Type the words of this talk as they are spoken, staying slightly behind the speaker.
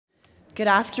Good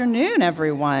afternoon,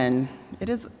 everyone. It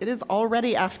is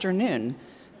already afternoon.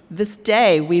 This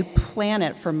day, we plan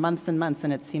it for months and months,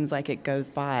 and it seems like it goes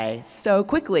by so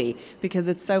quickly because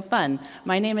it's so fun.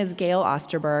 My name is Gail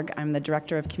Osterberg. I'm the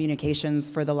Director of Communications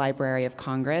for the Library of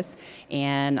Congress,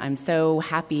 and I'm so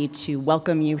happy to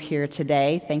welcome you here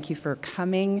today. Thank you for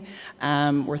coming.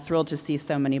 We're thrilled to see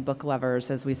so many book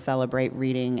lovers as we celebrate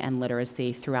reading and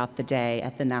literacy throughout the day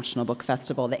at the National Book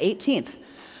Festival, the 18th.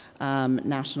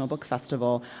 National Book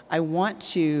Festival. I want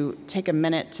to take a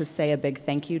minute to say a big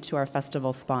thank you to our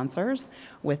festival sponsors.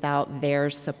 Without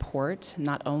their support,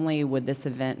 not only would this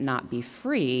event not be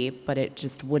free, but it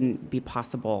just wouldn't be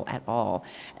possible at all.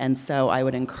 And so I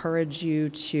would encourage you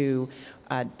to,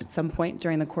 at some point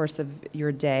during the course of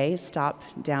your day, stop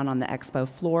down on the expo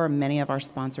floor. Many of our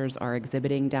sponsors are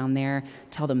exhibiting down there.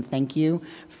 Tell them thank you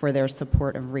for their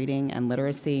support of reading and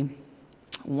literacy.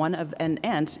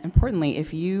 And importantly,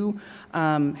 if you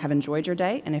have enjoyed your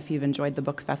day and if you've enjoyed the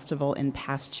book festival in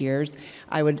past years,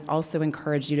 I would also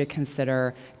encourage you to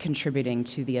consider contributing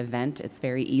to the event. It's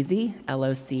very easy,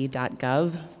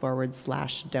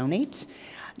 loc.gov/donate.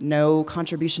 No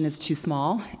contribution is too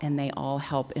small, and they all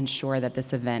help ensure that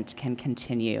this event can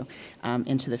continue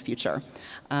into the future.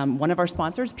 One of our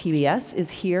sponsors, PBS,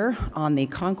 is here on the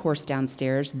concourse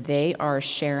downstairs. They are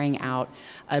sharing out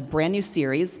a brand new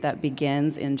series that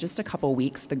begins in just a couple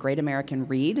weeks, The Great American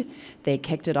Read. They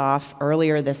kicked it off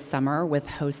earlier this summer with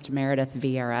host Meredith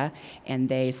Vieira, and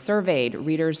they surveyed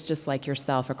readers just like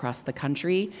yourself across the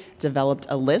country, developed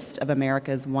a list of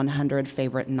America's 100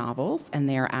 favorite novels, and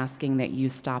they are asking that you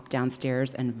stop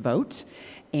downstairs and vote.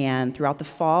 And throughout the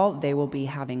fall, they will be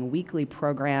having weekly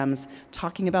programs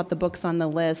talking about the books on the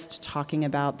list, talking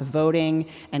about the voting,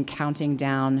 and counting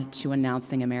down to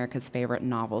announcing America's favorite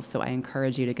novels. So I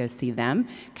encourage you to go see them,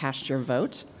 cast your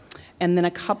vote. And then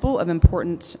a couple of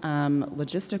important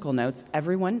logistical notes.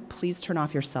 Everyone, please turn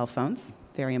off your cell phones.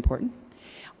 Very important.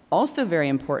 Also very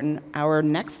important, our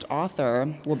next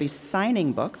author will be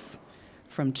signing books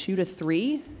from 2 to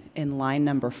 3 in line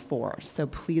number 4. So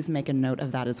please make a note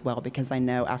of that as well, because I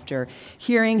know after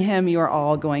hearing him, you are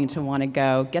all going to want to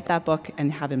go get that book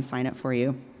and have him sign it for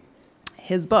you.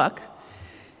 His book,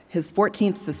 his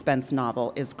 14th suspense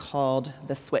novel, is called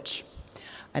The Switch.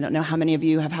 I don't know how many of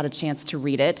you have had a chance to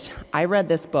read it. I read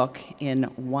this book in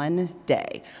one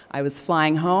day. I was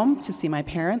flying home to see my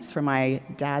parents for my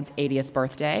dad's 80th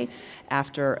birthday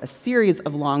after a series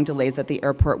of long delays at the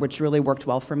airport, which really worked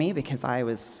well for me because I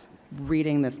was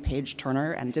reading this page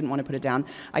turner and didn't want to put it down.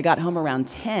 I got home around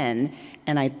 10,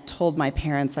 and I told my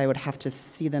parents I would have to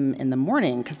see them in the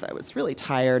morning because I was really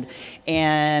tired.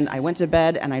 And I went to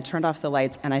bed, and I turned off the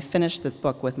lights, and I finished this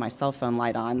book with my cell phone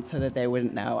light on so that they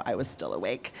wouldn't know I was still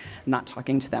awake, not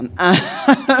talking to them.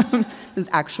 That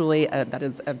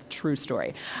is a true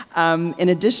story. In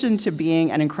addition to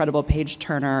being an incredible page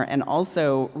turner and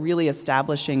also really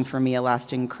establishing for me a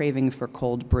lasting craving for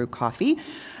cold brew coffee,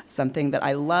 something that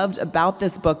I loved about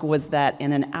this book was that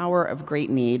in an hour of great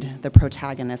need, the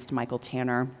protagonist, Michael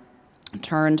Tanner,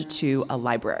 turned to a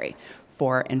library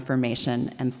for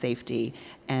information and safety.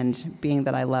 And being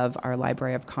that I love our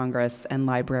Library of Congress and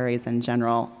libraries in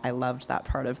general, I loved that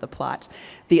part of the plot.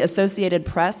 The Associated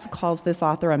Press calls this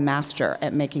author a master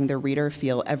at making the reader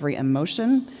feel every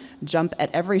emotion, jump at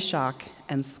every shock,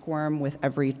 and squirm with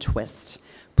every twist.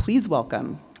 Please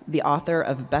welcome the author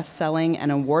of best-selling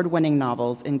and award-winning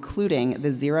novels, including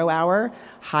The 0 Hour,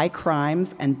 High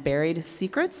Crimes, and Buried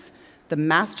Secrets, the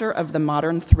master of the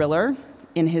modern thriller,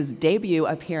 in his debut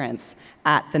appearance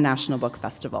at the National Book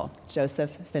Festival,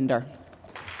 Joseph Finder.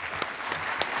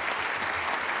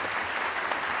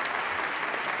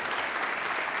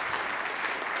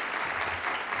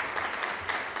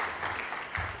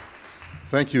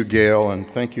 Thank you, Gail, and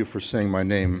thank you for saying my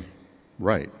name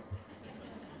right.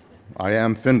 I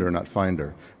am Finder, not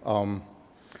Finder. A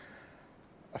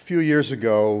few years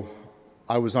ago,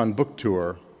 I was on book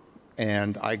tour,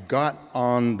 and I got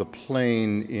on the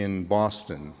plane in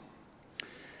Boston,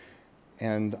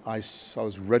 and I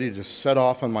was ready to set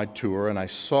off on my tour, and I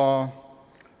saw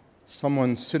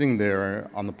someone sitting there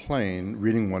on the plane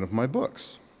reading one of my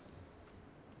books.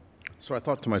 So I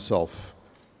thought to myself,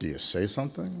 do you say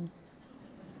something?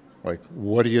 Like,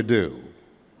 what do you do?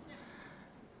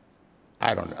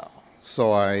 I don't know.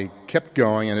 So I kept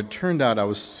going, and it turned out I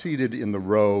was seated in the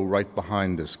row right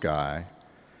behind this guy,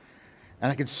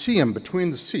 and I could see him between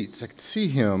the seats. I could see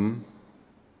him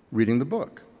reading the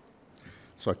book.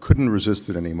 So I couldn't resist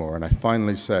it anymore, and I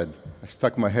finally said, I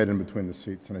stuck my head in between the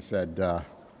seats, and I said,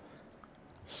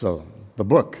 so the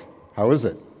book, how is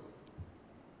it?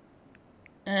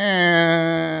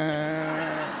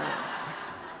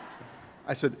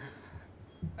 I said,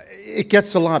 It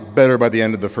gets a lot better by the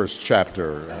end of the first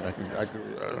chapter.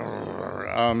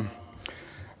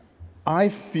 I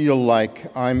feel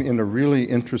like I'm in a really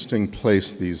interesting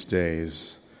place these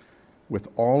days with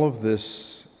all of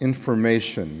this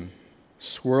information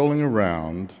swirling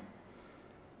around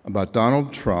about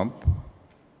Donald Trump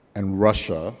and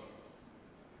Russia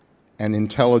and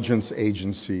intelligence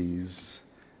agencies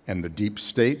and the deep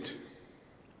state.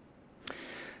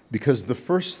 Because the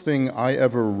first thing I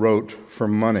ever wrote for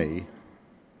money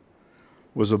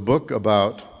was a book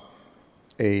about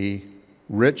a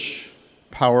rich,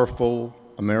 powerful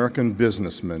American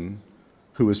businessman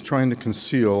who was trying to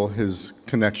conceal his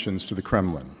connections to the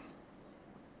Kremlin.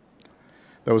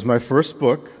 That was my first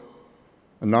book,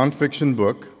 a nonfiction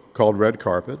book called Red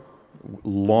Carpet,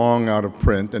 long out of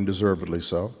print and deservedly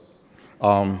so.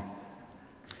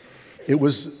 It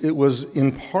was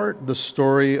in part the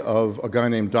story of a guy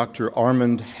named Dr.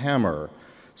 Armand Hammer.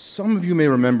 Some of you may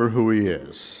remember who he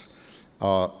is.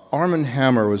 Armand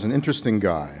Hammer was an interesting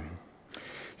guy.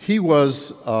 He was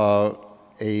the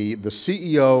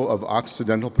CEO of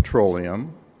Occidental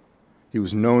Petroleum. He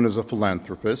was known as a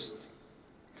philanthropist.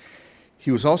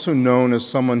 He was also known as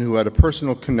someone who had a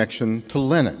personal connection to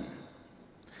Lenin.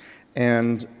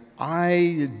 And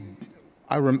I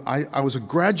was a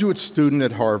graduate student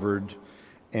at Harvard,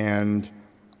 and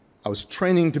I was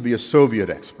training to be a Soviet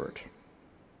expert.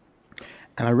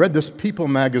 And I read this People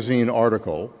magazine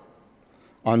article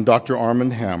on Dr.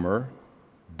 Armand Hammer,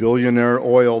 billionaire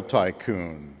oil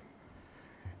tycoon.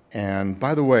 And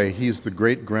by the way, he's the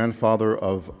great-grandfather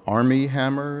of Armie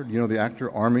Hammer. You know the actor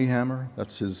Armie Hammer?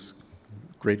 That's his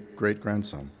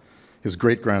great-great-grandson, his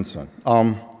great-grandson.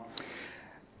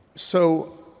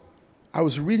 So I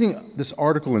was reading this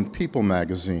article in People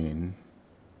magazine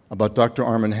about Dr.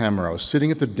 Armand Hammer. I was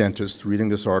sitting at the dentist reading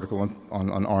this article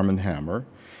on Armand Hammer.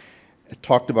 It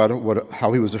talked about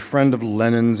how he was a friend of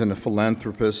Lenin's and a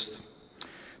philanthropist.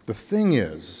 The thing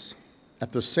is,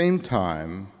 at the same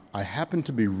time, I happened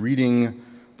to be reading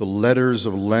the letters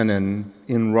of Lenin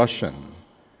in Russian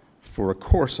for a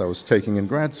course I was taking in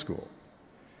grad school.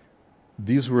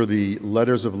 These were the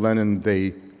letters of Lenin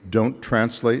they don't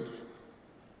translate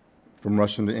from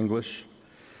Russian to English.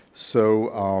 So,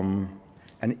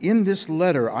 and in this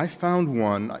letter, I found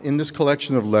one, in this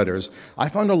collection of letters, I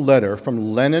found a letter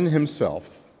from Lenin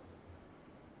himself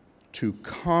to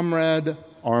Comrade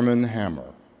Armand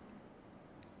Hammer.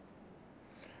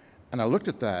 And I looked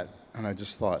at that, and I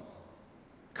just thought,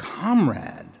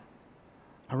 comrade?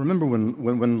 I remember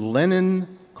when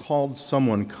Lenin called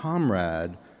someone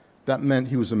comrade, that meant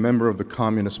he was a member of the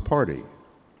Communist Party,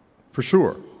 for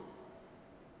sure.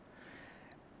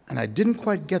 And I didn't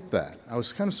quite get that. I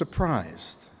was kind of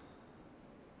surprised.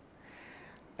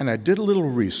 And I did a little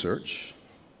research,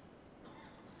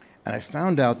 and I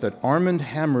found out that Armand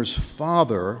Hammer's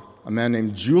father, a man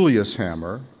named Julius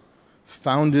Hammer,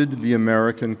 founded the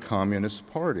American Communist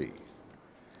Party.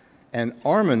 And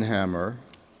Armand Hammer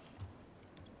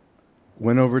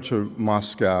went over to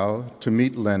Moscow to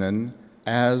meet Lenin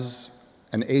as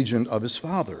an agent of his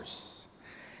father's.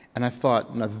 And I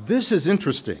thought, now this is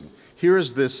interesting. Here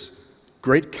is this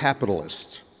great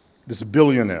capitalist, this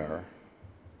billionaire,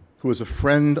 who was a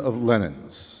friend of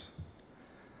Lenin's.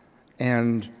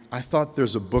 And I thought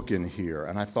there's a book in here.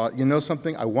 And I thought, you know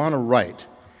something? I want to write.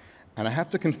 And I have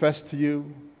to confess to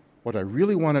you, what I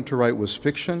really wanted to write was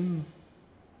fiction,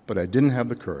 but I didn't have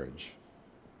the courage.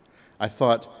 I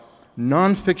thought,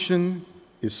 nonfiction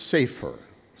is safer.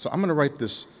 So I'm going to write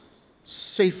this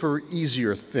safer,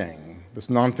 easier thing, this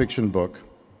nonfiction book.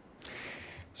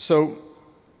 So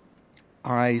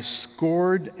I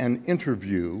scored an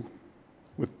interview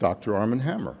with Dr. Armand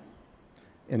Hammer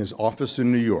in his office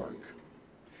in New York.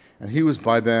 And he was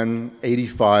by then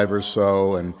 85 or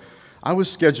so, and I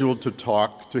was scheduled to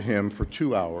talk to him for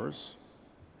 2 hours.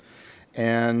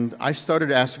 And I started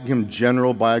asking him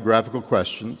general biographical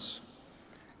questions.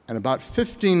 And about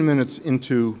 15 minutes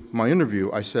into my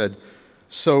interview, I said,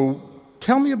 so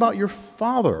tell me about your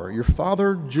father. Your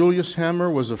father, Julius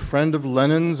Hammer, was a friend of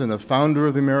Lenin's and a founder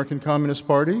of the American Communist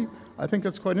Party? I think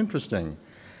that's quite interesting.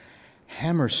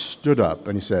 Hammer stood up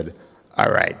and he said,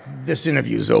 all right, this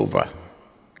interview's over.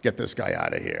 Get this guy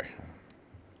out of here.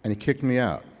 And he kicked me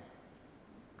out.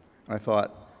 I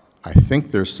thought, I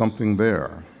think there's something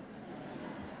there.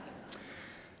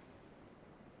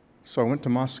 So I went to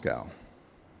Moscow.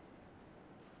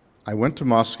 I went to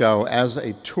Moscow as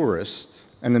a tourist,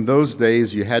 and in those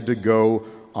days you had to go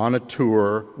on a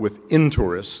tour with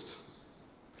in-tourists.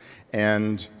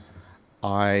 And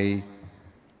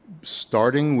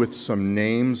starting with some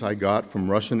names I got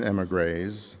from Russian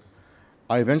emigres,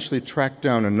 I eventually tracked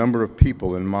down a number of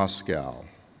people in Moscow.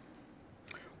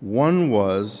 One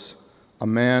was a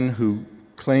man who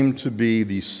claimed to be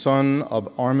the son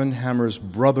of Armand Hammer's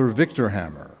brother, Victor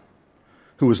Hammer,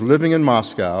 who was living in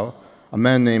Moscow, a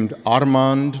man named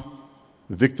Armand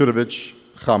Viktorovich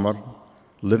Hammer,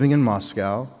 living in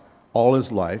Moscow all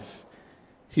his life.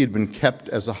 He had been kept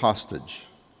as a hostage.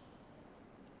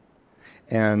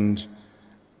 And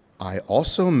I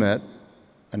also met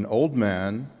an old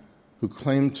man who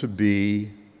claimed to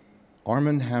be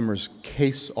Armand Hammer's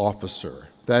case officer.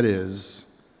 That is,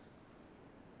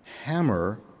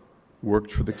 Hammer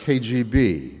worked for the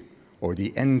KGB, or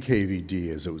the NKVD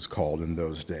as it was called in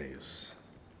those days.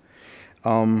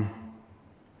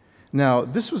 Now,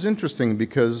 this was interesting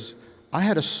because I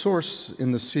had a source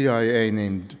in the CIA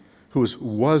who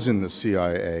was in the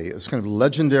CIA, this kind of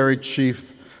legendary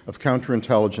chief of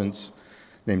counterintelligence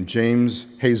named James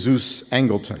Jesus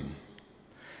Angleton.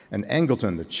 And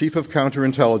Angleton, the chief of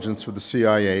counterintelligence for the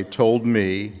CIA, told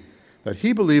me that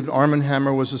he believed Armand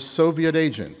Hammer was a Soviet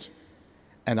agent.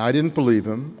 And I didn't believe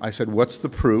him. I said, "What's the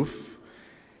proof?"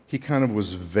 He kind of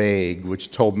was vague,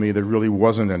 which told me there really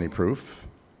wasn't any proof.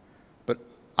 But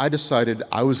I decided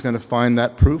I was going to find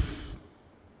that proof,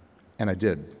 and I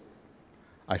did.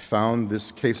 I found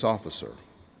this case officer.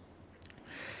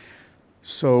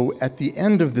 So at the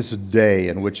end of this day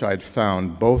in which I'd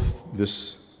found both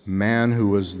this man who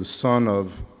was the son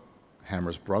of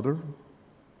Hammer's brother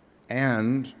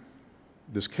and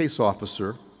this case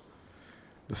officer,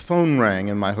 the phone rang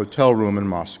in my hotel room in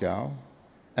Moscow,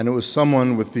 and it was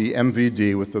someone with the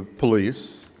MVD, with the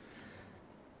police,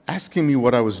 asking me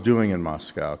what I was doing in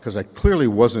Moscow, because I clearly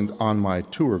wasn't on my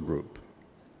tour group.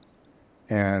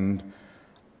 And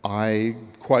I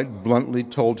quite bluntly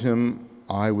told him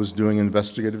I was doing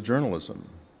investigative journalism.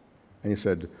 And he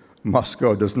said,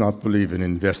 "Moscow does not believe in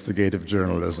investigative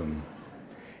journalism."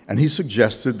 And he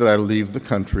suggested that I leave the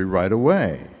country right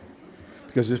away,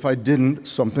 because if I didn't,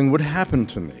 something would happen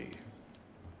to me.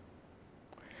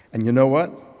 And you know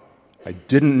what? I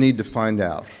didn't need to find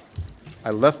out.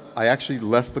 I actually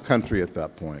left the country at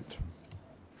that point.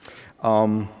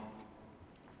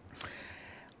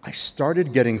 I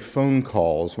started getting phone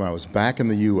calls when I was back in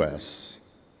the US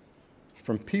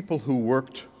from people who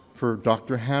worked for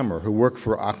Dr. Hammer, who worked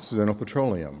for Occidental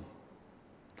Petroleum,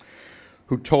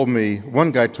 who told me,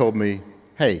 one guy told me,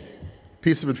 "Hey,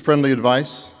 piece of friendly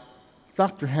advice,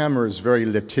 Dr. Hammer is very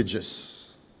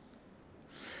litigious,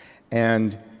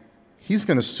 and he's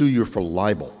going to sue you for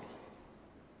libel.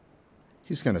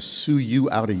 He's going to sue you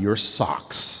out of your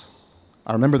socks."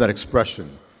 I remember that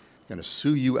expression, going to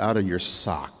sue you out of your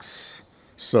socks.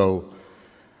 So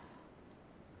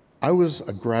I was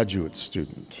a graduate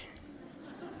student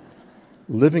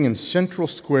living in Central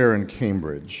Square in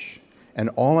Cambridge, and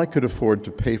all I could afford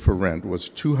to pay for rent was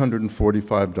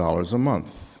 $245 a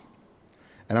month.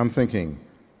 And I'm thinking,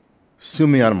 sue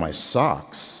me out of my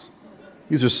socks?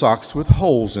 These are socks with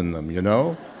holes in them, you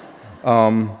know?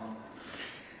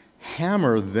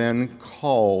 Hammer then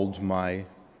called my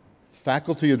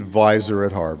faculty advisor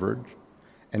at Harvard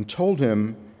and told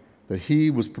him that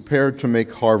he was prepared to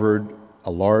make Harvard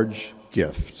a large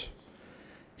gift.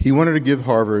 He wanted to give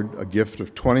Harvard a gift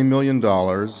of $20 million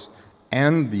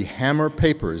and the Hammer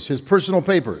papers, his personal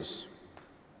papers.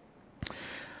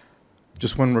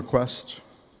 Just one request: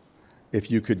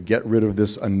 if you could get rid of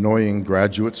this annoying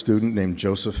graduate student named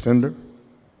Joseph Finder.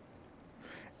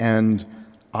 And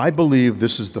I believe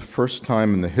this is the first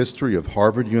time in the history of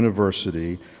Harvard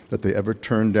University that they ever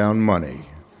turned down money.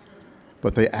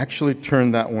 But they actually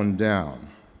turned that one down.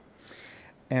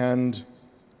 And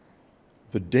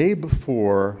the day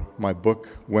before my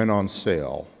book went on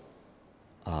sale,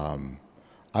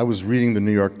 I was reading the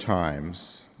New York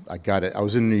Times. I got it. I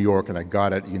was in New York and I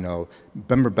got it, you know.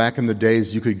 Remember back in the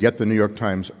days you could get the New York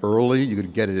Times early. You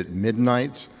could get it at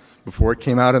midnight before it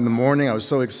came out in the morning. I was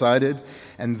so excited.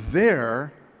 And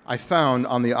there I found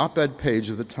on the op-ed page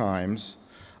of the Times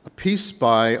a piece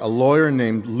by a lawyer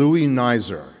named Louis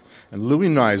Nizer. And Louis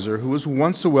Nizer, who was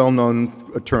once a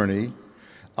well-known attorney,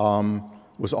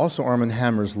 was also Armand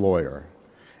Hammer's lawyer.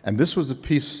 And this was a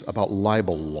piece about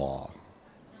libel law.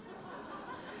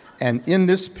 And in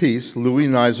this piece, Louis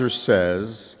Nizer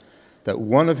says that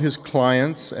one of his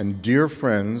clients and dear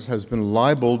friends has been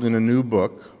libeled in a new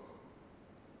book.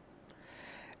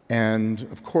 And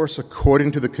of course,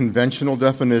 according to the conventional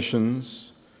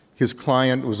definitions, his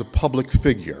client was a public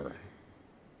figure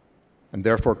and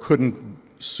therefore couldn't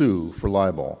sue for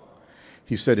libel.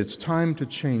 He said, "It's time to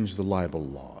change the libel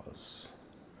laws."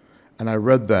 And I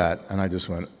read that and I just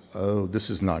went, oh, this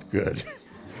is not good.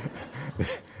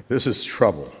 This is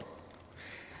trouble.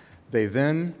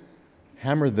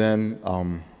 Hammer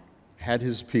then had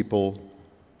his people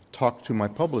talk to my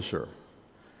publisher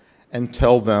and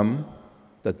tell them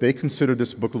that they considered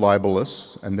this book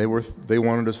libelous and they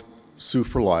wanted to sue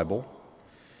for libel.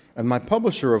 And my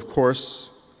publisher, of course,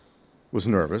 was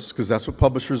nervous, because that's what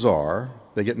publishers are.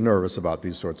 They get nervous about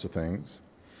these sorts of things.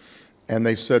 And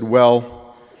they said,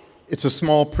 well, it's a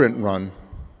small print run.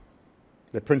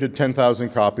 They printed 10,000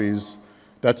 copies.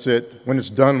 That's it. When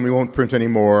it's done, we won't print any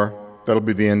more. That'll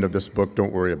be the end of this book.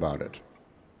 Don't worry about it.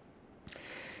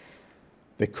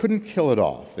 They couldn't kill it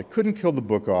off. They couldn't kill the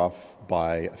book off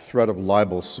by a threat of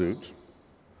libel suit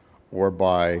or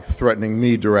by threatening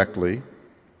me directly.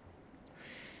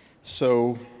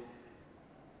 So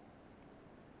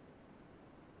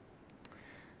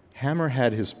Hammer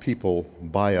had his people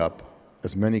buy up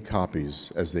as many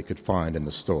copies as they could find in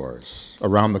the stores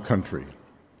around the country.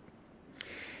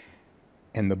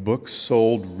 And the book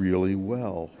sold really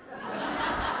well.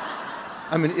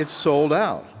 I mean, it sold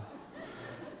out.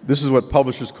 This is what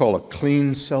publishers call a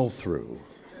clean sell-through.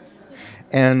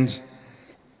 And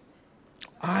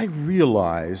I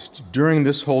realized during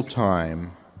this whole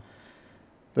time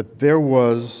that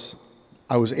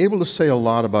I was able to say a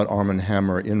lot about Arm &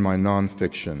 Hammer in my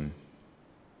nonfiction,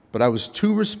 but I was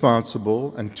too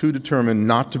responsible and too determined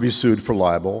not to be sued for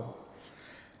libel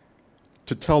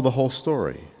to tell the whole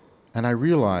story. And I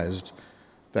realized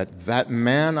that that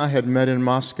man I had met in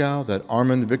Moscow, that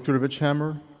Armand Viktorovich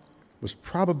Hammer, was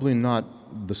probably not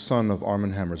the son of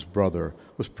Armand Hammer's brother,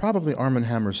 was probably Armand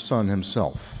Hammer's son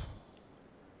himself.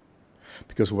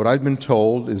 Because what I'd been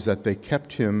told is that they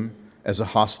kept him as a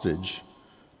hostage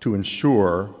to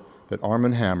ensure that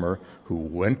Armand Hammer, who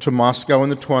went to Moscow in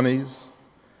the 20s,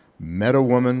 met a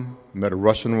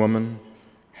Russian woman,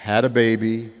 had a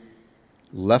baby,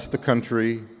 left the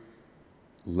country,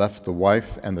 left the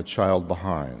wife and the child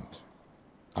behind,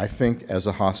 I think as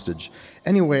a hostage.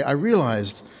 Anyway, I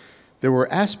realized there were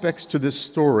aspects to this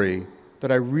story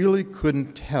that I really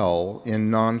couldn't tell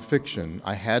in nonfiction.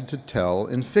 I had to tell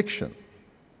in fiction.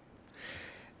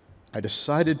 I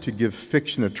decided to give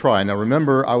fiction a try. Now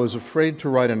remember, I was afraid to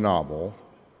write a novel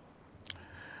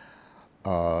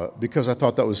because I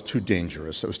thought that was too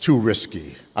dangerous. It was too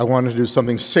risky. I wanted to do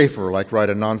something safer, like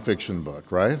write a nonfiction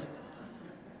book, right?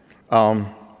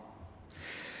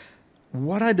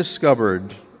 What I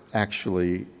discovered,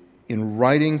 actually, in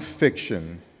writing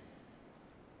fiction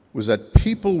was that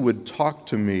people would talk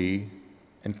to me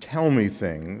and tell me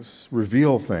things,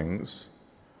 reveal things,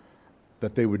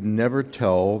 that they would never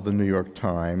tell the New York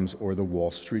Times or the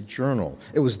Wall Street Journal.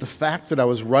 It was the fact that I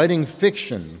was writing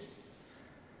fiction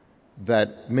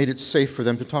that made it safe for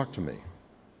them to talk to me.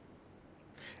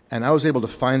 And I was able to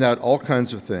find out all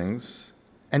kinds of things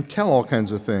and tell all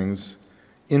kinds of things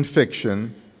in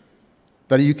fiction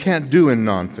that you can't do in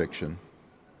nonfiction.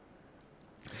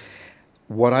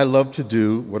 What I love to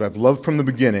do, what I've loved from the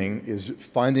beginning, is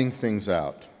finding things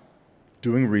out,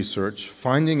 doing research,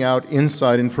 finding out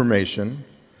inside information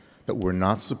that we're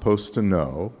not supposed to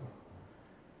know,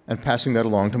 and passing that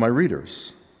along to my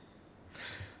readers.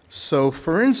 So,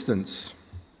 for instance,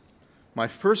 my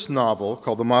first novel,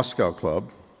 called The Moscow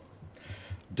Club,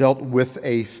 dealt with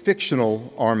a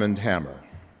fictional Armand Hammer,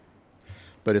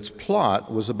 but its plot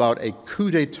was about a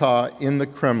coup d'etat in the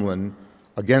Kremlin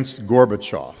against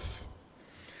Gorbachev.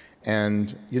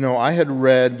 And, you know, I had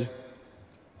read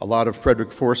a lot of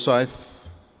Frederick Forsyth,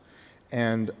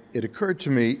 and it occurred to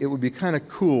me it would be kind of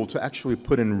cool to actually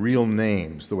put in real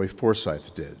names the way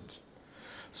Forsyth did.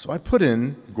 So I put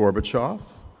in Gorbachev,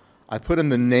 I put in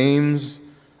the names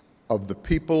of the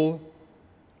people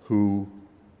who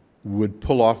would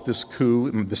pull off this coup,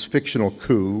 this fictional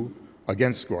coup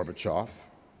against Gorbachev.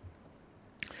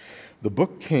 The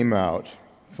book came out,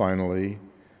 finally,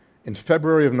 in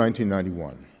February of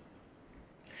 1991.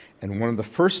 And one of the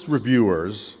first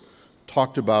reviewers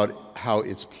talked about how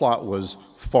its plot was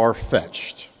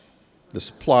far-fetched. This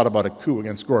plot about a coup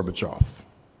against Gorbachev.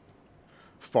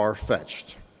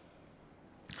 Far-fetched.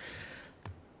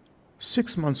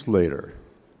 6 months later,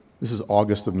 this is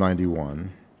August of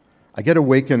 '91, I get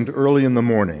awakened early in the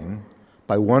morning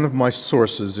by one of my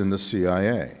sources in the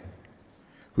CIA,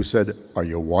 who said, "Are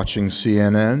you watching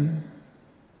CNN?"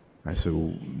 I said,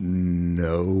 "Well,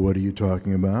 no, what are you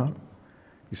talking about?"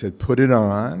 He said, "Put it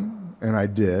on," and I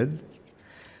did.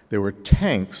 There were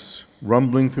tanks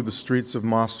rumbling through the streets of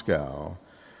Moscow.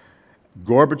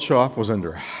 Gorbachev was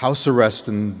under house arrest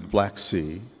in the Black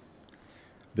Sea.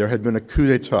 There had been a coup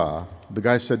d'etat. The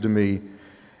guy said to me,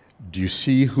 "Do you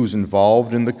see who's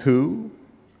involved in the coup?"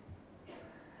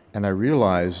 And I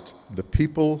realized the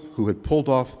people who had pulled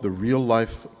off the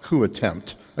real-life coup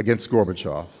attempt against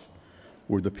Gorbachev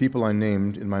were the people I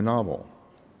named in my novel.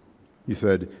 He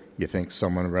said, "You think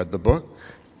someone read the book?"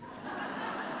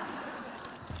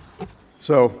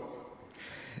 So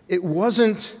it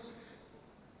wasn't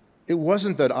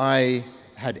that I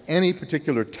had any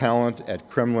particular talent at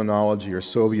Kremlinology or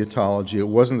Sovietology. It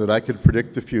wasn't that I could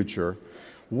predict the future.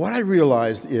 What I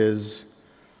realized is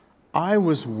I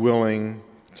was willing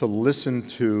to listen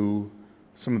to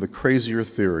some of the crazier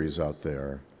theories out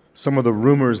there, some of the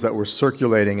rumors that were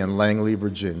circulating in Langley,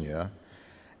 Virginia,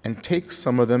 and take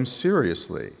some of them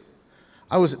seriously.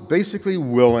 I was basically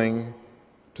willing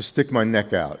to stick my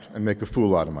neck out and make a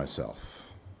fool out of myself.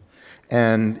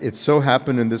 And it so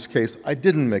happened in this case, I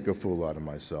didn't make a fool out of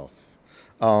myself.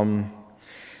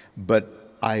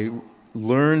 But I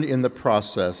learned in the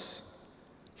process,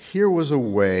 here was a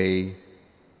way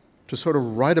to sort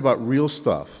of write about real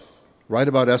stuff, write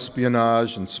about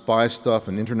espionage and spy stuff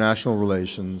and international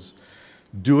relations,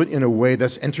 do it in a way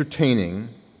that's entertaining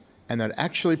and that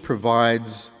actually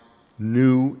provides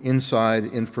new inside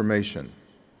information.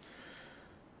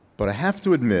 But I have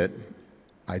to admit,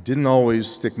 I didn't always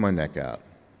stick my neck out.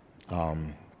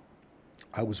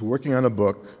 I was working on a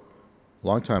book a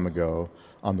long time ago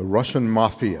on the Russian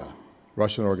mafia,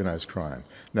 Russian organized crime.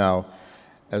 Now,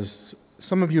 as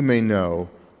some of you may know,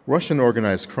 Russian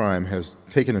organized crime has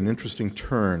taken an interesting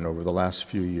turn over the last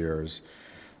few years.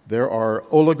 There are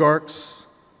oligarchs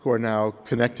who are now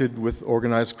connected with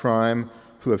organized crime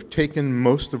who have taken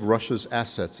most of Russia's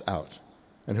assets out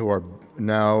and who are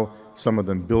now, some of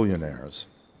them, billionaires.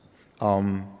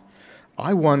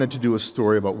 I wanted to do a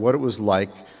story about what it was like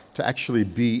to actually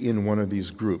be in one of these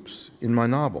groups in my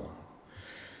novel.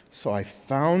 So I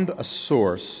found a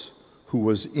source who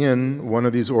was in one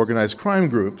of these organized crime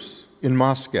groups in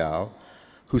Moscow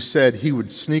who said he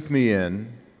would sneak me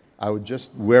in. I would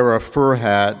just wear a fur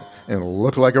hat and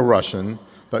look like a Russian.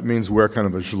 That means wear kind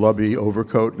of a zhlobby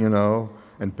overcoat, you know,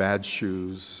 and bad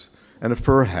shoes and a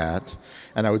fur hat.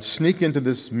 And I would sneak into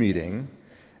this meeting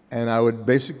and I would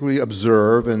basically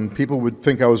observe, and people would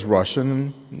think I was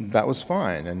Russian, and that was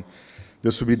fine. And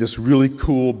this would be this really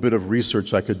cool bit of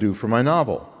research I could do for my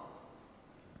novel.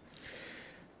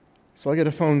 So I get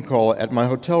a phone call at my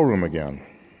hotel room again.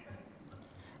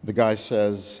 The guy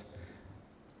says,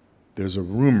 there's a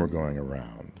rumor going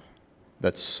around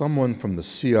that someone from the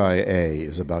CIA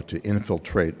is about to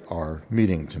infiltrate our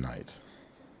meeting tonight.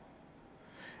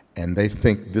 And they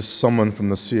think this someone from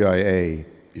the CIA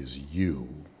is you.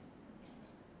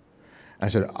 I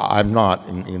said, I'm not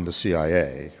in the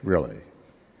CIA, really.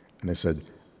 And they said,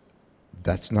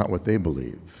 that's not what they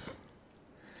believe.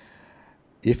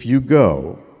 If you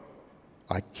go,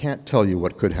 I can't tell you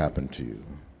what could happen to you.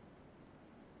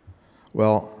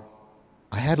 Well,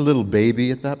 I had a little baby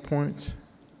at that point.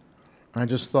 And I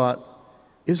just thought,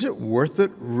 is it worth it,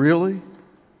 really,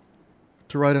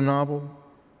 to write a novel?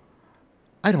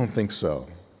 I don't think so.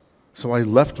 So I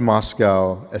left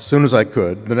Moscow as soon as I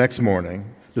could the next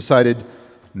morning, decided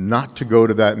not to go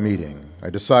to that meeting. I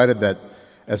decided that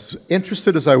as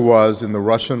interested as I was in the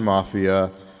Russian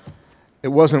mafia, it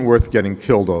wasn't worth getting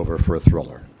killed over for a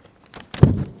thriller.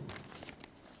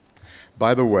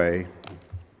 By the way,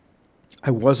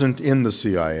 I wasn't in the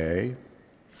CIA,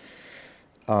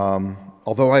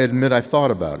 although I admit I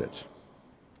thought about it.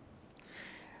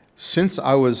 Since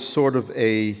I was sort of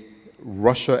a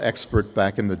Russia expert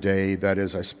back in the day, that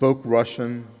is, I spoke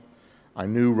Russian, I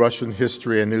knew Russian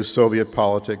history, I knew Soviet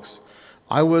politics,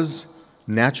 I was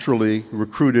naturally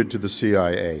recruited to the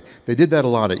CIA. They did that a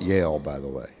lot at Yale, by the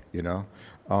way, you know.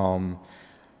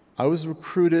 I was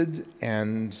recruited,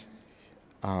 and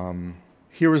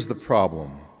here is the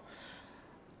problem.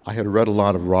 I had read a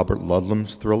lot of Robert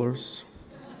Ludlum's thrillers,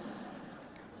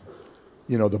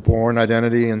 you know, The Bourne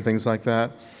Identity and things like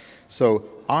that. So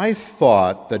I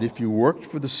thought that if you worked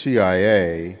for the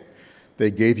CIA, they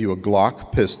gave you a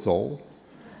Glock pistol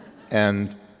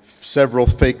and several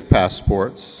fake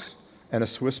passports and a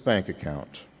Swiss bank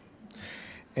account.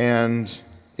 And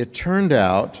it turned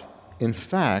out, in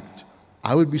fact,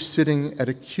 I would be sitting at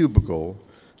a cubicle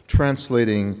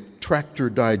translating Tractor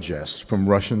Digest from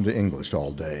Russian to English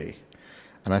all day.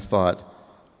 And I thought,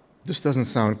 this doesn't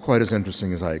sound quite as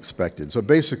interesting as I expected. So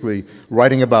basically,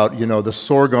 writing about, you know, the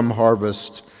sorghum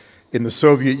harvest in the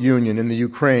Soviet Union, in the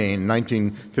Ukraine,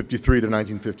 1953 to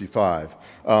 1955.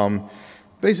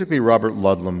 Basically, Robert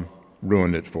Ludlum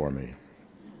ruined it for me.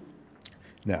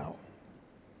 Now,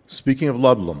 speaking of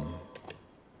Ludlum,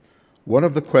 one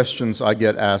of the questions I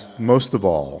get asked most of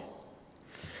all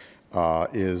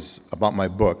is about my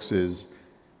books is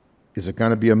it going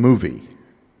to be a movie?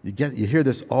 You hear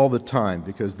this all the time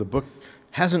because the book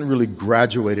hasn't really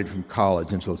graduated from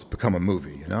college until it's become a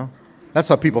movie, you know? That's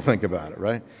how people think about it,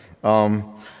 right?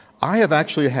 I have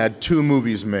actually had 2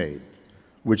 movies made,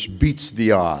 which beats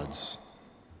the odds.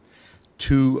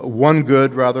 one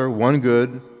good,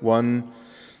 one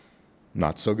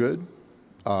not so good,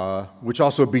 which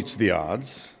also beats the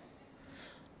odds.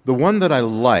 The one that I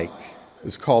like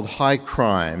is called High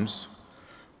Crimes,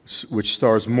 which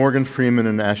stars Morgan Freeman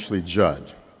and Ashley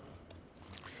Judd.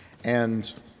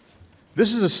 And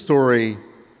this is a story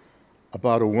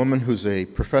about a woman who's a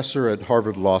professor at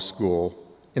Harvard Law School.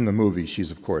 In the movie,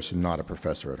 she's, of course, not a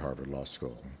professor at Harvard Law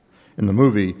School. In the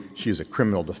movie, she's a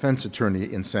criminal defense attorney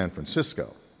in San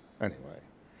Francisco. Anyway.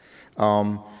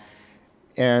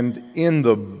 And in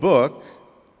the book,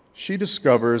 she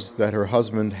discovers that her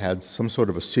husband had some sort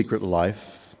of a secret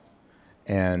life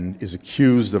and is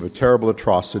accused of a terrible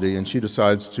atrocity, and she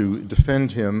decides to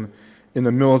defend him in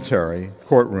the military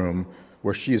courtroom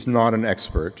where she is not an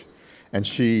expert, and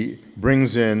she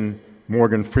brings in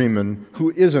Morgan Freeman,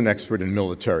 who is an expert in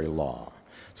military law.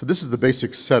 So this is the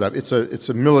basic setup. It's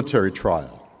a military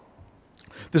trial.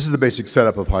 This is the basic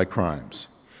setup of High Crimes.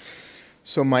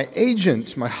 So my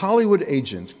agent, my Hollywood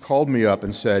agent, called me up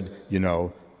and said, you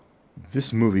know,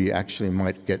 this movie actually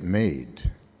might get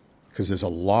made because there's a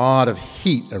lot of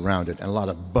heat around it and a lot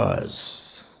of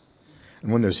buzz.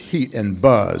 And when there's heat and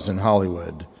buzz in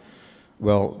Hollywood,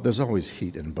 well, there's always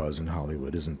heat and buzz in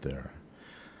Hollywood, isn't there?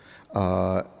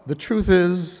 The truth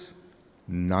is,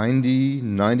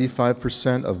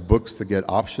 95% of books that get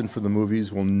optioned for the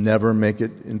movies will never make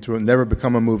it into never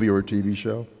become a movie or a TV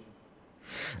show.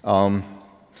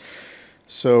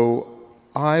 So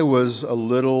I was a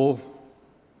little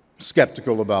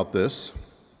skeptical about this,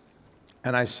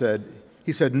 and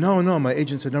he said, no, my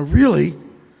agent said, no, really?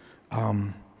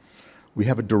 We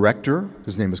have a director,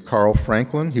 his name is Carl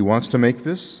Franklin, he wants to make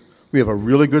this. We have a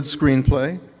really good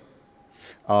screenplay.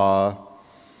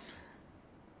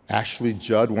 Ashley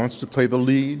Judd wants to play the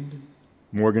lead.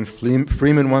 Morgan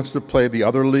Freeman wants to play the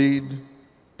other lead.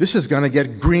 This is going to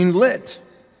get green-lit.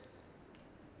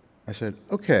 I said,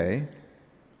 okay,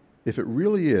 if it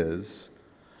really is,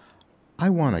 I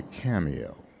want a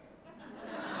cameo.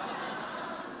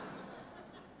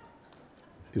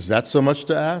 Is that so much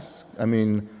to ask? I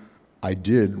mean, I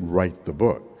did write the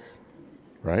book,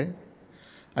 right?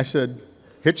 I said,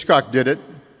 Hitchcock did it.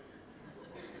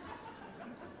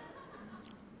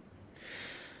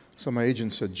 So my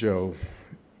agent said, Joe,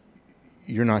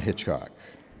 you're not Hitchcock.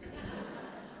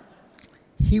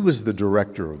 He was the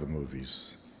director of the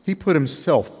movies. He put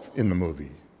himself in the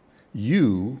movie.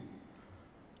 You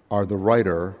are the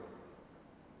writer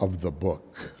of the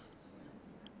book.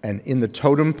 And in the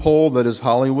totem pole that is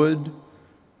Hollywood,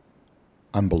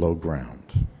 I'm below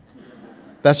ground.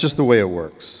 That's just the way it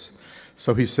works.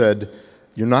 So he said,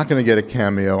 you're not going to get a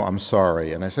cameo, I'm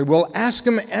sorry. And I said, well, ask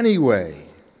him anyway.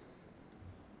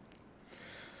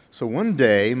 So one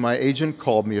day, my agent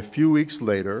called me a few weeks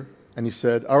later, and he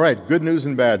said, all right, good news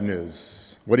and bad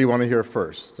news. What do you want to hear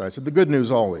first? I said, the good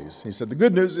news always. He said, the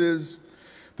good news is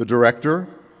the director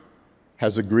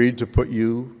has agreed to put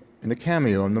you in a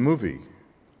cameo in the movie.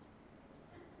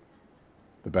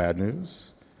 The bad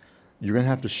news? You're going to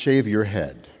have to shave your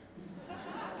head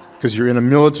because you're in a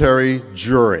military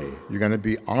jury. You're going to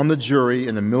be on the jury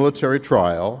in a military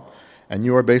trial, and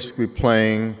you are basically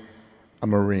playing a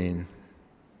Marine.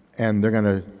 And they're going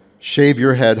to shave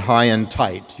your head high and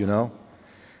tight, you know?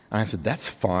 And I said, that's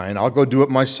fine. I'll go do it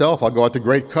myself. I'll go out to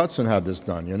Great Cuts and have this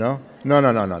done, you know? No.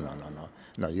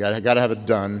 No, you got to have it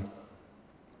done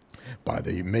by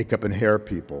the makeup and hair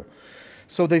people.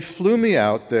 So they flew me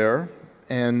out there,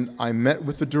 and I met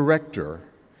with the director.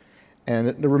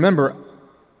 And remember,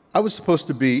 I was supposed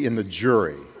to be in the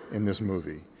jury in this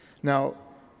movie. Now,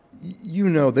 you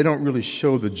know, they don't really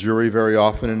show the jury very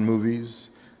often in movies.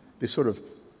 They sort of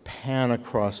pan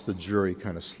across the jury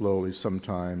kind of slowly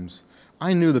sometimes.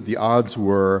 I knew that the odds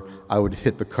were I would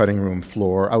hit the cutting room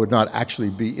floor. I would not actually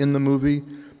be in the movie,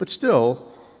 but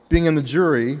still, being in the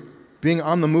jury, being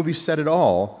on the movie set at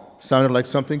all, sounded like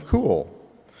something cool.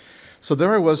 So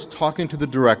there I was talking to the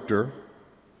director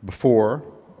before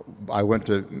I went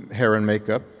to hair and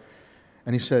makeup,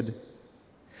 and he said,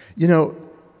 you know,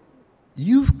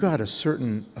 you've got a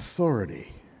certain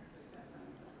authority.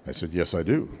 I said, yes, I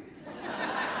do.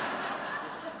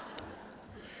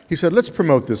 He said, let's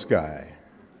promote this guy.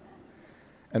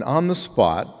 And on the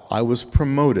spot, I was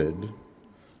promoted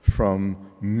from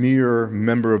mere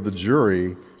member of the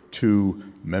jury to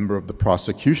member of the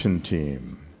prosecution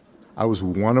team. I was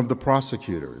one of the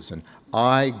prosecutors, and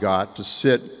I got to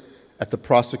sit at the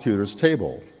prosecutor's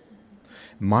table.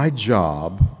 My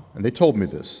job, and they told me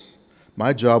this,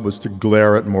 my job was to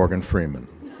glare at Morgan Freeman,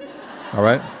 all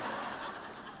right?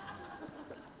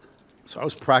 So I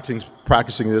was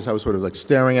practicing this. I was sort of like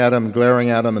staring at him, glaring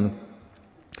at him, and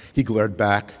he glared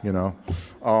back, you know.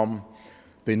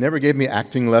 They never gave me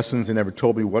acting lessons. They never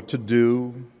told me what to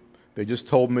do. They just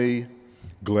told me,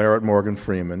 glare at Morgan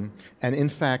Freeman. And in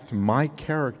fact, my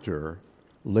character,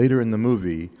 later in the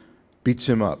movie, beats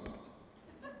him up.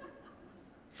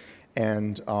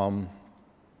 And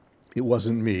it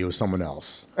wasn't me, it was someone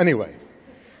else. Anyway,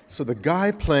 so the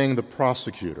guy playing the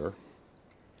prosecutor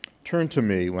turned to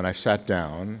me when I sat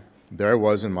down. There I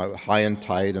was in my high and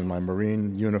tight and my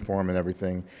Marine uniform and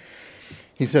everything.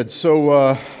 He said,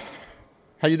 so,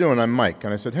 how you doing? I'm Mike.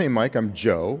 And I said, hey, Mike, I'm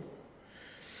Joe.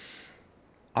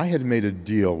 I had made a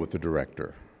deal with the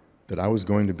director that I was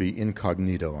going to be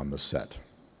incognito on the set.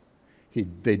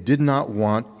 They did not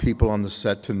want people on the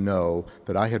set to know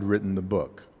that I had written the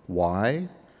book. Why?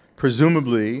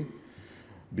 Presumably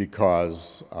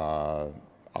because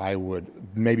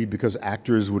maybe because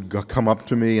actors would come up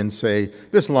to me and say,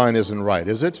 this line isn't right,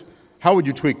 is it? How would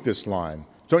you tweak this line?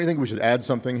 Don't you think we should add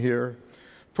something here?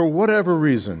 For whatever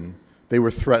reason, they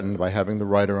were threatened by having the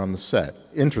writer on the set.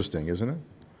 Interesting, isn't it?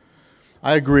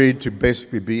 I agreed to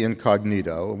basically be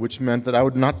incognito, which meant that I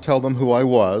would not tell them who I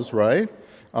was, right?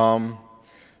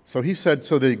 So he said,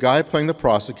 so the guy playing the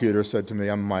prosecutor said to me,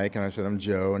 I'm Mike, and I said, I'm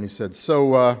Joe, and he said,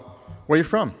 so where are you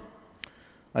from?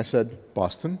 I said,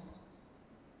 Boston.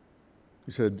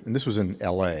 He said, and this was in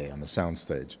LA on the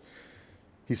soundstage.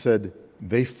 He said,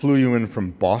 they flew you in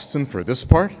from Boston for this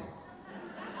part?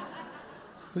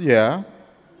 I said, yeah.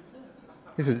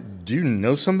 He said, do you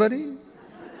know somebody?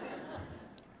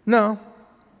 No.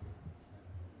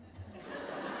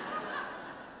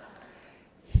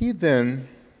 He then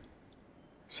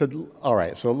said, all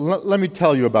right, so let me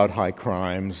tell you about High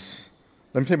Crimes.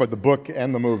 Let me tell you about the book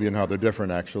and the movie and how they're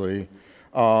different, actually.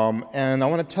 And I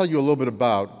want to tell you a little bit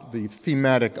about the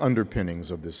thematic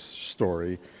underpinnings of this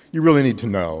story. You really need to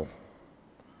know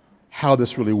how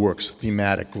this really works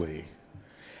thematically.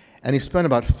 And he spent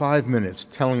about 5 minutes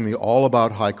telling me all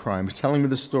about High Crimes, telling me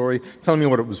the story, telling me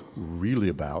what it was really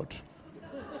about.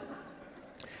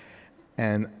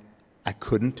 And I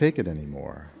couldn't take it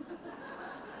anymore.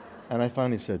 And I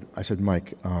finally said,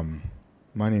 Mike,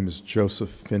 my name is Joseph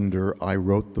Finder. I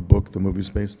wrote the book the movie's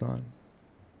based on.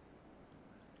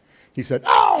 He said,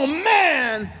 oh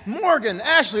man, Morgan,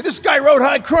 Ashley, this guy wrote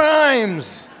High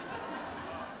Crimes.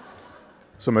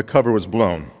 So my cover was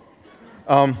blown.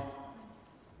 But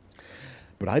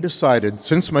I decided,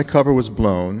 since my cover was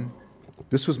blown,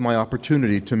 this was my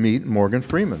opportunity to meet Morgan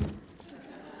Freeman.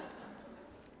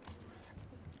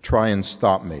 Try and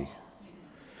stop me.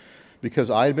 Because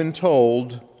I'd been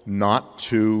told not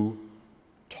to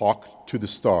talk to the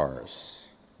stars.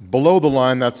 Below the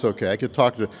line, that's okay. I could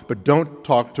talk to, but don't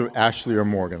talk to Ashley or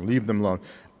Morgan. Leave them alone.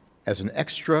 As an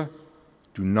extra,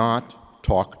 do not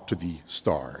talk to the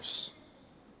stars.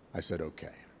 I said,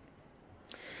 okay.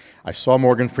 I saw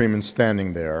Morgan Freeman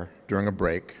standing there during a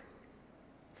break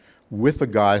with a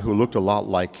guy who looked a lot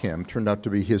like him, turned out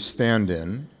to be his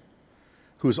stand-in,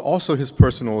 who was also his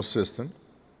personal assistant.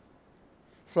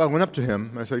 So I went up to him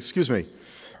and I said, excuse me,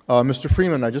 Mr.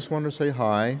 Freeman, I just wanted to say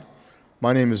hi.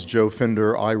 My name is Joe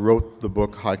Finder. I wrote the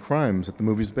book High Crimes that the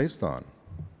movie's based on.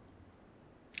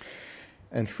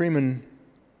 And Freeman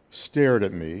stared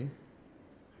at me,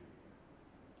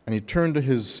 and he turned to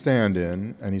his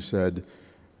stand-in and he said,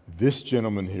 this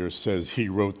gentleman here says he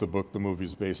wrote the book the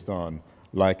movie's based on,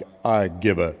 like I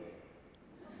give a.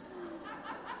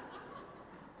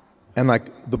 And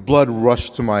like the blood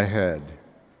rushed to my head.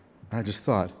 I just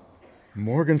thought,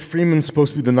 Morgan Freeman's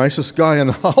supposed to be the nicest guy in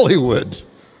Hollywood.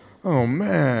 Oh,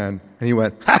 man. And he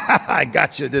went, ha, ha, I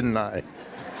got you, didn't I?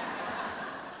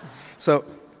 So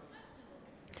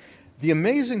the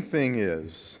amazing thing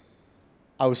is,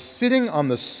 I was sitting on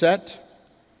the set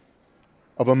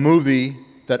of a movie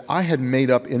that I had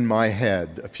made up in my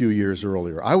head a few years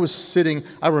earlier.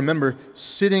 I remember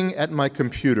sitting at my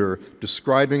computer,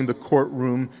 describing the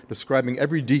courtroom, describing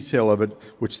every detail of it,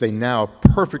 which they now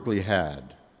perfectly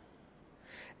had.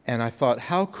 And I thought,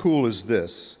 how cool is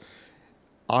this?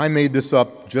 I made this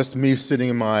up, just me sitting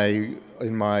in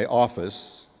my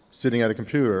office, sitting at a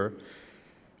computer.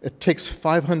 It takes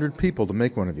 500 people to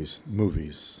make one of these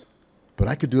movies, but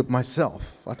I could do it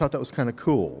myself. I thought that was kind of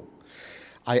cool.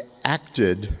 I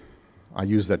acted, I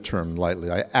use that term lightly,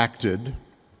 I acted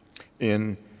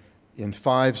in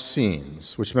 5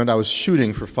 scenes, which meant I was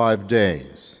shooting for 5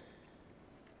 days.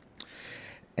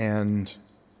 And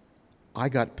I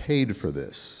got paid for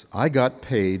this. I got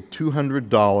paid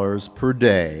 $200 per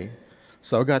day,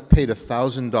 so I got paid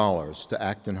 $1,000 to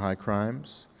act in High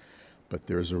Crimes. But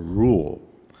there's a rule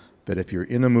that if you're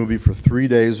in a movie for 3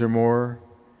 days or more,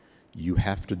 you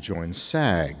have to join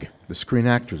SAG, the Screen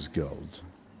Actors Guild,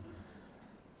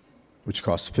 which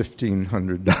costs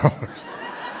 $1,500.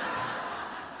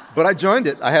 But I joined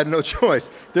it. I had no choice.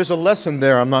 There's a lesson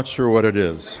there. I'm not sure what it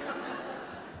is.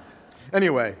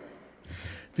 Anyway,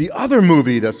 the other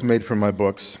movie that's made from my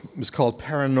books is called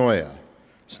Paranoia,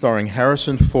 starring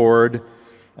Harrison Ford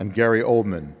and Gary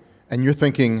Oldman. And you're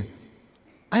thinking,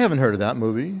 I haven't heard of that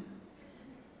movie.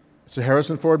 It's a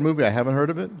Harrison Ford movie. I haven't heard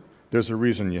of it. There's a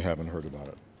reason you haven't heard about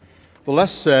it. The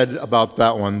less said about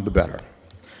that one, the better.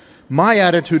 My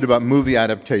attitude about movie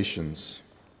adaptations,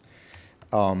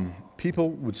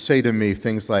 people would say to me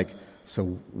things like, so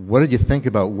what did you think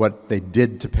about what they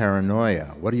did to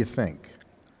Paranoia? What do you think?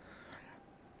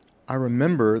 I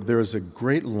remember there is a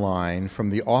great line from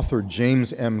the author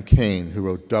James M. Cain, who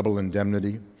wrote Double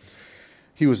Indemnity.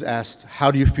 He was asked,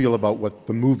 how do you feel about what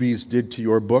the movies did to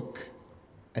your book?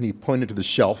 And he pointed to the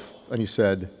shelf and he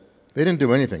said, they didn't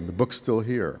do anything, the book's still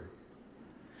here.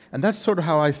 And that's sort of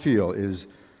how I feel, is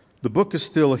the book is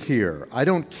still here. I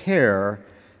don't care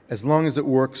as long as it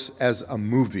works as a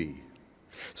movie.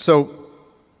 So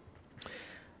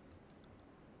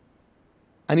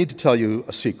I need to tell you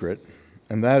a secret,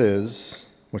 and that is,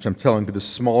 which I'm telling to this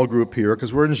small group here,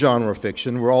 because we're in genre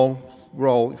fiction, we're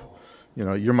all, you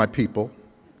know, you're my people,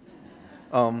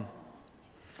 that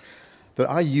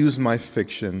I use my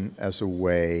fiction as a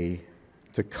way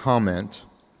to comment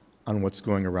on what's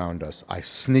going around us. I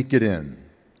sneak it in.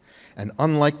 And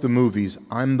unlike the movies,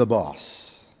 I'm the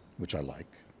boss, which I like.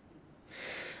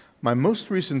 My most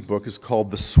recent book is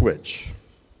called The Switch.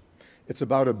 It's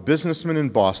about a businessman in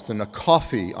Boston, a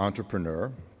coffee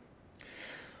entrepreneur.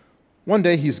 One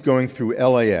day he's going through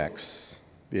LAX,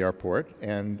 the airport,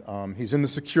 and he's in the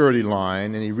security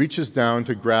line, and he reaches down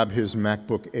to grab his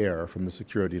MacBook Air from the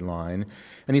security line,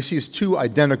 and he sees two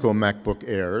identical MacBook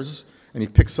Airs, and he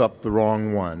picks up the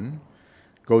wrong one,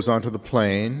 goes onto the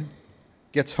plane,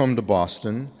 gets home to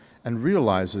Boston, and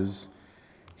realizes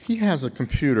he has a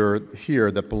computer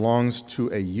here that belongs to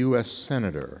a US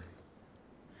senator,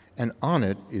 and on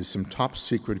it is some top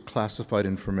secret classified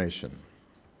information.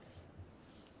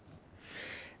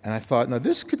 And I thought, now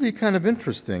this could be kind of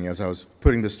interesting as I was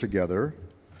putting this together.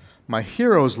 My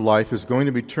hero's life is going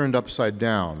to be turned upside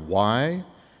down. Why?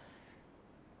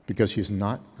 Because he's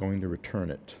not going to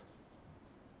return it.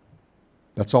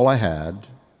 That's all I had,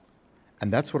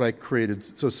 and that's what I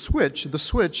created. So The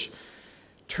Switch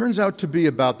turns out to be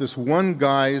about this one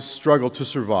guy's struggle to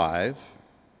survive,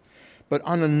 but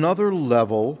on another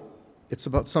level, it's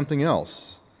about something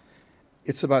else.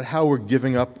 It's about how we're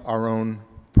giving up our own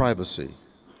privacy.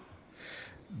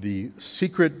 The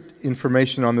secret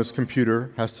information on this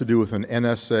computer has to do with an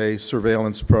NSA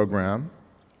surveillance program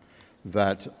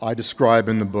that I describe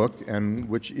in the book and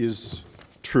which is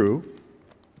true.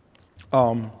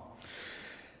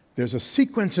 There's a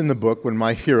sequence in the book when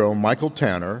my hero, Michael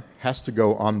Tanner, has to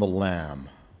go on the lam.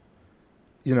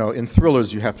 You know, in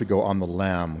thrillers, you have to go on the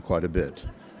lam quite a bit.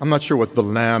 I'm not sure what the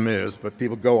lam is, but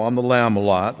people go on the lam a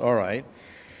lot. All right.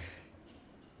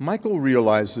 Michael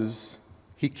realizes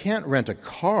he can't rent a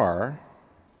car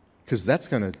because that's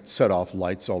going to set off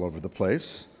lights all over the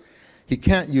place. He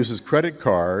can't use his credit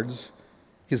cards.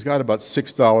 He's got about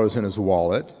 $6 in his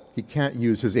wallet. He can't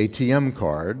use his ATM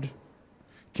card.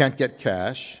 Can't get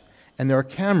cash, and there are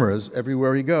cameras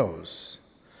everywhere he goes.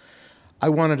 I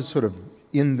wanted to sort of,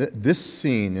 in this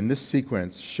scene, in this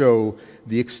sequence, show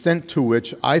the extent to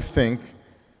which I think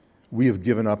we have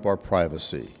given up our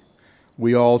privacy.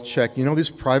 We all check, you know these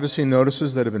privacy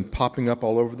notices that have been popping up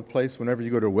all over the place whenever you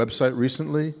go to a website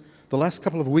recently? The last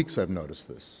couple of weeks I've noticed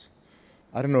this.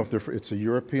 I don't know if it's a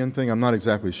European thing, I'm not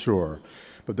exactly sure.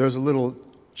 But there's a little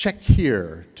check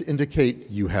here to indicate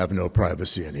you have no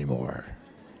privacy anymore,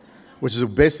 which is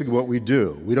basically what we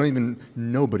do. We don't even,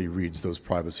 nobody reads those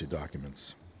privacy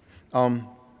documents. I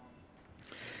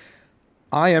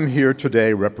am here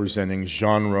today representing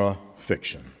genre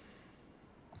fiction,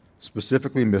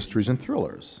 specifically mysteries and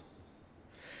thrillers.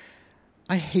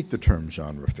 I hate the term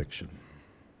genre fiction.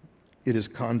 It is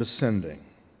condescending.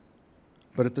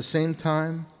 But at the same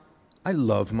time, I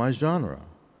love my genre.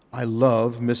 I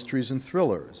love mysteries and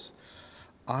thrillers.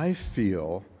 I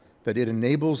feel that it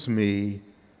enables me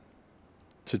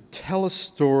to tell a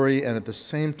story and at the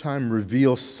same time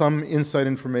reveal some inside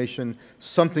information,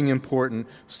 something important,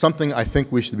 something I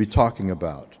think we should be talking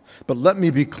about. But let me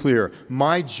be clear,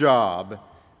 my job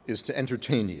is to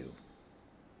entertain you.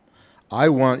 I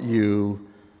want you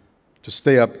to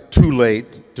stay up too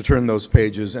late to turn those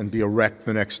pages and be a wreck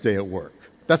the next day at work.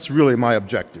 That's really my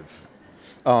objective.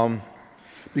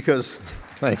 Because,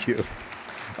 thank you,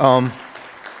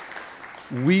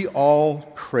 we all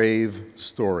crave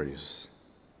stories,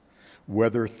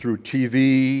 whether through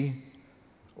TV,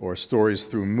 or stories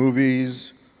through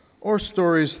movies, or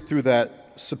stories through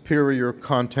that superior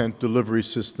content delivery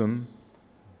system,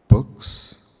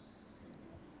 books.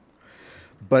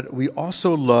 But we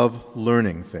also love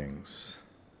learning things,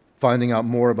 finding out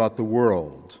more about the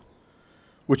world,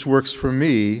 which works for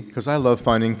me because I love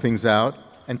finding things out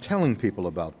and telling people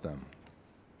about them.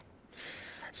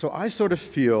 So I sort of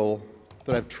feel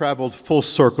that I've traveled full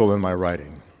circle in my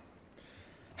writing.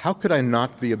 How could I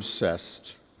not be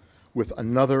obsessed with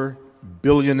another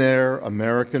billionaire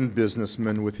American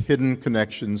businessman with hidden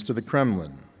connections to the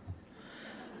Kremlin?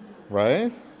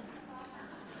 Right?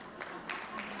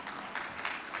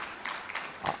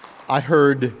 I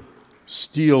heard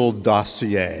Steele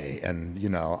dossier, and, you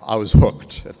know, I was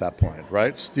hooked at that point,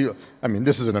 right? Steele, I mean,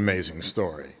 this is an amazing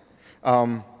story.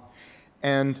 And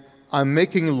I'm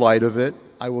making light of it.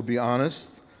 I will be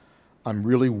honest. I'm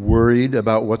really worried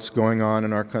about what's going on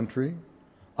in our country.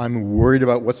 I'm worried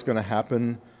about what's going to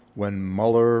happen when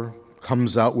Mueller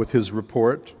comes out with his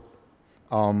report.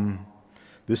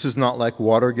 This is not like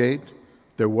Watergate.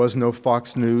 There was no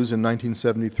Fox News in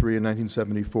 1973 and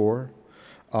 1974.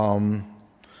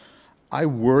 I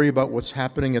worry about what's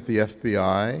happening at the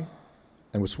FBI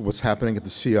and what's happening at the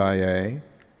CIA.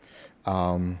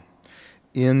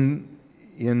 In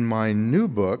my new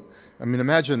book, I mean,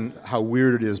 imagine how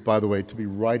weird it is, by the way, to be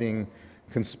writing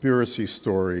conspiracy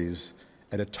stories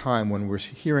at a time when we're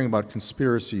hearing about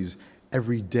conspiracies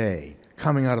every day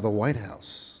coming out of the White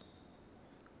House.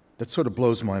 That sort of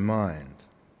blows my mind.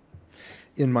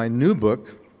 In my new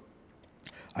book,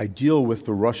 I deal with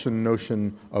the Russian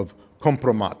notion of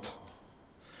kompromat,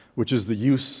 which is the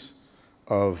use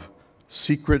of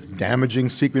secret, damaging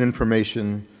secret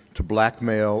information to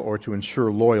blackmail or to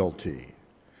ensure loyalty.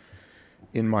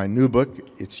 In my new book,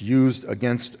 it's used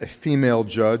against a female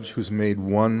judge who's made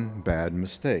one bad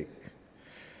mistake.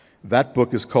 That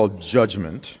book is called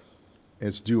Judgment.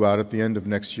 It's due out at the end of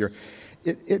next year.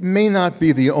 It may not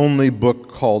be the only book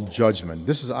called Judgment.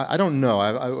 This is, I don't know,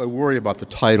 I worry about the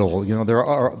title. You know, there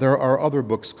are other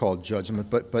books called Judgment,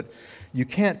 but you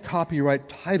can't copyright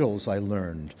titles, I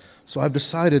learned. So I've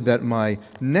decided that my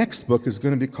next book is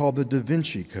going to be called The Da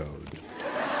Vinci Code.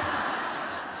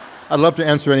 I'd love to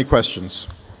answer any questions.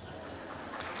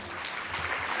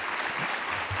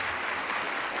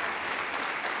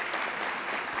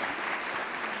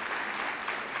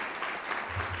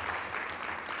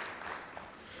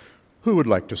 Who would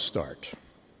like to start?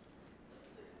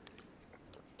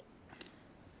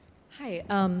 Hi.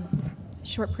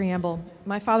 Short preamble.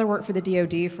 My father worked for the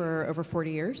DoD for over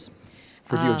 40 years.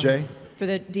 For DOJ? For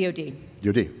the DoD.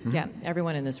 DOD. Mm-hmm. Yeah,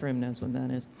 everyone in this room knows what that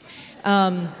is.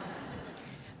 I'm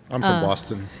from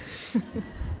Boston.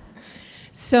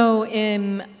 So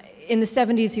in the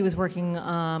 70s, he was working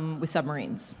with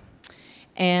submarines.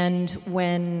 And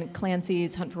when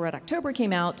Clancy's Hunt for Red October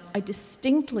came out, I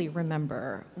distinctly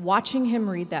remember watching him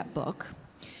read that book.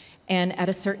 And at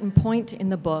a certain point in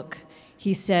the book,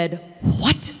 he said,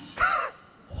 "What?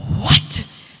 What?"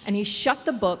 And he shut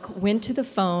the book, went to the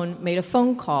phone, made a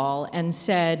phone call, and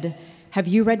said, "Have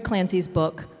you read Clancy's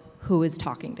book? Who is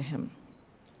talking to him?"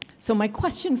 So my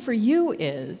question for you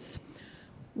is,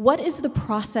 what is the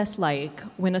process like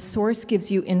when a source gives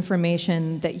you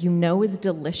information that you know is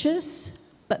delicious,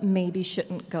 but maybe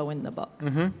shouldn't go in the book?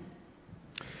 Mm-hmm.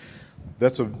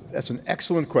 That's an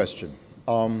excellent question,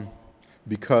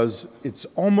 because it's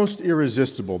almost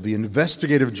irresistible. The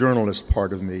investigative journalist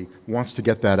part of me wants to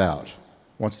get that out,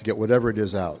 wants to get whatever it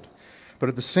is out. But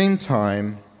at the same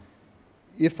time,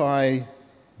 if I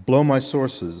blow my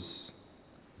sources,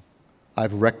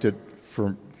 I've wrecked it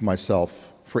for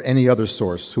myself, for any other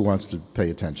source who wants to pay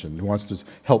attention, who wants to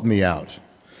help me out.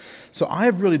 So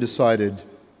I've really decided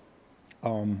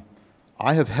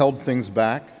I have held things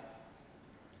back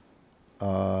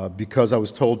because I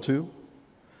was told to.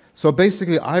 So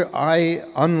basically, I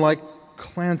unlike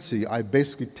Clancy, I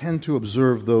basically tend to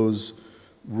observe those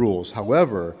rules.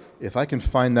 However, if I can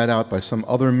find that out by some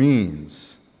other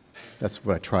means, that's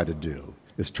what I try to do,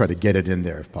 is try to get it in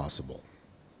there if possible.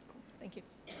 Thank you.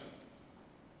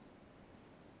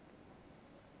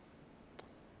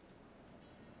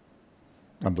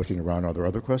 I'm looking around. Are there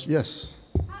other questions? Yes.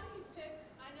 How do you pick?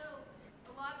 I know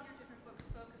a lot of your different books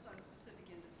focus on specific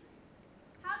industries.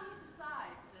 How do you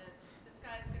decide that this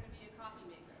guy is going to be a copy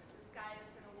maker, this guy is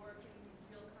going to work in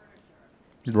real furniture?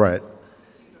 Right.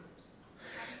 Computers.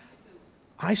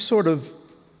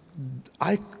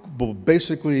 I will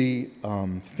basically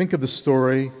think of the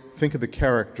story, think of the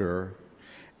character,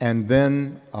 and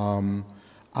then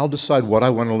I'll decide what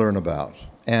I want to learn about.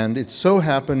 And it so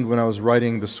happened when I was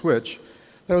writing The Switch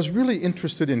that I was really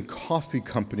interested in coffee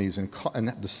companies and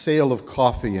the sale of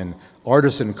coffee and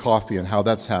artisan coffee and how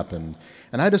that's happened.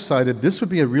 And I decided this would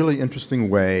be a really interesting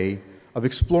way of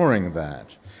exploring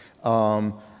that.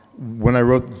 When I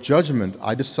wrote Judgment,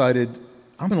 I decided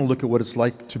I'm going to look at what it's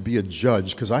like to be a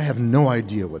judge, because I have no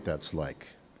idea what that's like.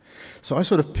 So I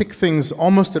sort of pick things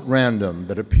almost at random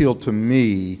that appeal to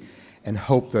me and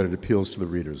hope that it appeals to the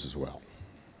readers as well.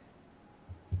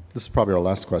 This is probably our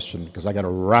last question, because I got to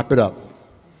wrap it up.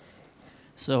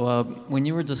 So when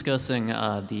you were discussing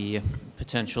the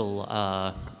potential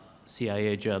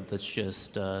CIA job that's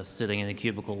just sitting in a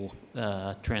cubicle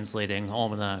translating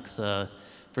almanacs,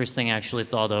 first thing I actually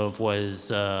thought of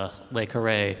was Le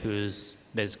Carré, who's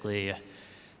basically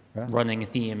running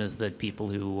theme is that people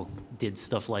who did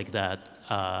stuff like that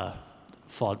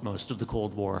fought most of the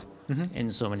Cold War,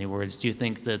 in so many words. Do you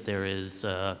think that there is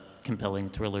a compelling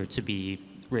thriller to be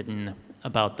written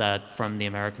about that from the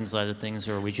American side of things,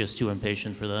 or are we just too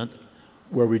impatient for that?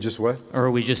 Were we just what? Or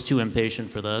are we just too impatient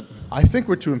for that? I think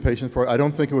we're too impatient for it. I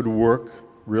don't think it would work,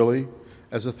 really,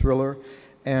 as a thriller.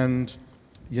 And,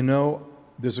 you know,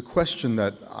 there's a question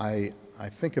that I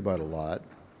think about a lot,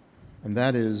 and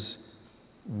that is,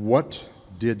 what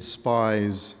did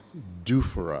spies do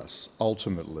for us,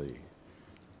 ultimately?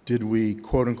 Did we,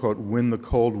 quote unquote, win the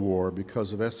Cold War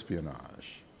because of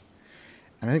espionage?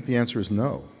 And I think the answer is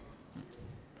no.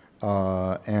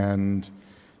 And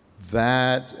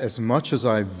that, as much as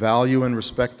I value and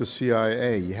respect the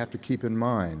CIA, you have to keep in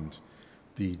mind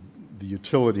the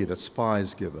utility that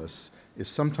spies give us is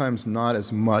sometimes not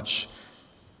as much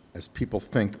as people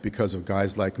think because of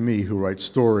guys like me who write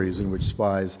stories in which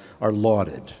spies are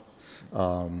lauded.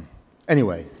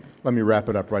 Anyway, let me wrap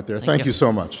it up right there. Thank you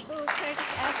so much.